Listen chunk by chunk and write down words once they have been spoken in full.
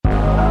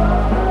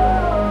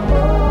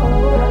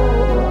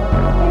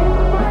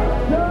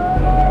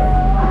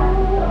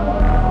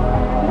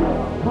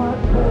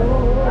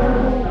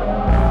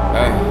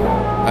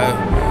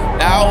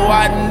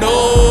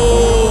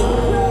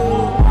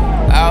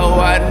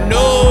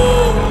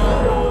know.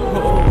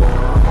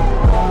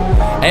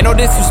 Ain't no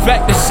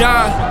disrespect to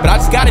shine, but I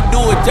just gotta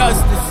do it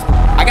justice.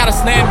 I gotta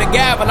slam the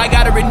gavel, I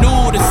gotta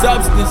renew the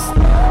substance.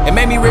 It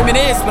made me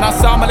reminisce when I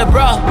saw my little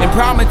bruh in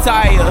prom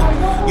attire.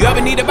 You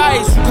ever need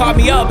advice, you call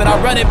me up and I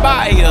run it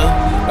by ya.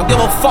 Don't give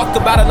a fuck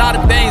about a lot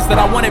of things that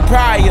I wanted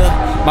prior.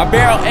 My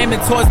barrel aiming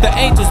towards the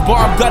angels, boy,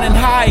 I'm gunning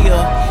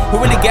higher. Who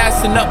really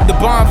gassing up the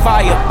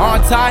bonfire? On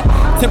time,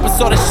 temper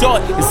sorta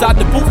short, inside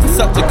the booth for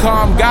such a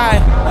calm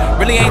guy.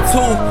 Really ain't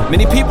too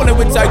many people in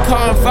which I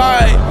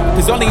confide,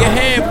 cause only a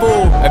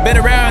handful have been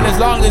around as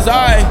long as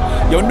I.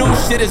 Your new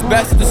shit is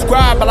best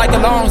described by like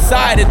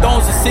alongside. It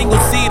owns a single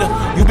seater,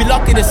 you be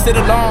lucky to sit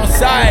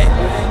alongside.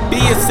 Be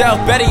yourself,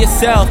 better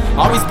yourself.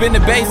 Always been the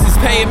basis,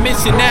 pay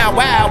admission now.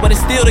 Wow, but it's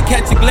still to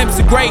catch a glimpse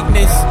of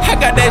greatness. I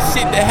got that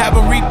shit that have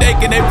them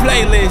rethinking their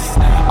playlist.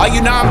 All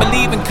you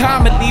non-believing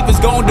common leavers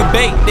gon'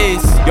 debate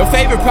this. Your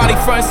favorite probably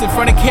fronts in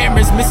front of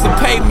cameras, missing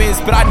payments,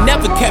 but I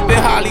never kept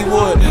it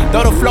Hollywood,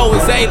 though the flow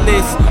is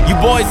A-list. You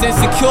boys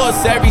insecure,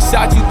 so every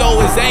shot you throw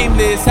is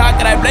aimless. How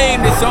can I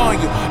blame this on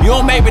you? You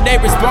don't make what they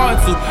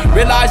respond to.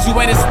 Realize you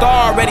ain't a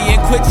star already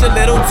and quit your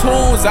little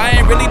tunes. I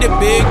ain't really the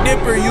Big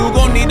Dipper, you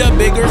gon' need a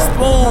bigger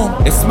spoon.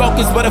 If smoke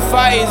is where the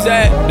fire is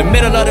at, the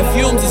middle of the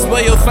fumes is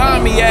where you'll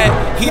find me at.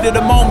 Heat of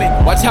the moment,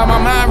 watch how my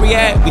mind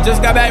react. We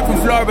just got back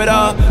from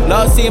Florida,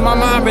 love seeing my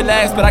mind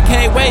relax, but I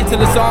can't wait till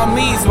it's on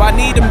me, so I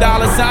need them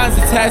dollar signs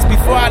attached.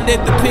 Before I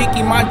lift the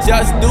pinky, my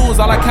just dues,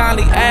 all I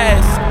kindly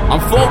ask. I'm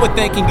forward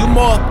thinking, you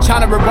more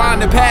trying to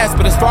rewind the past,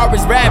 but as far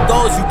as rap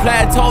goes, you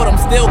plateaued, I'm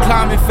still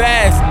climbing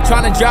fast.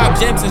 Trying to drop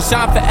gems and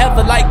shine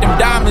forever like them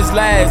diamonds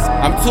last.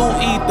 I'm too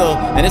ether,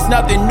 and it's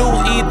nothing new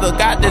either.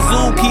 Got the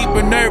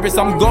zookeeper nervous,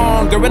 I'm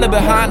gone, gorilla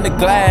behind the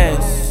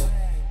glass.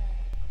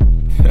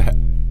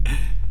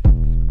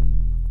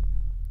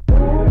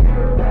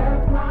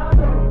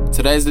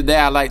 Today's the day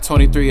I light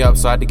 23 up,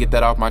 so I had to get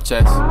that off my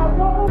chest.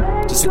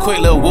 Just a quick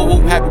little woo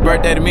woo, happy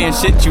birthday to me and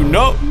shit, you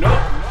know.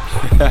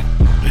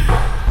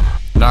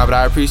 Nah, but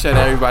I appreciate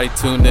everybody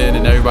tuned in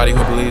and everybody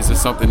who believes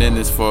there's something in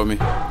this for me.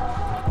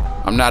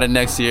 I'm not a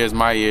next year is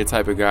my year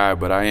type of guy,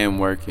 but I am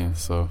working,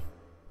 so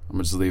I'm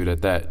gonna just leave it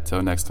at that.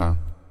 Till next time.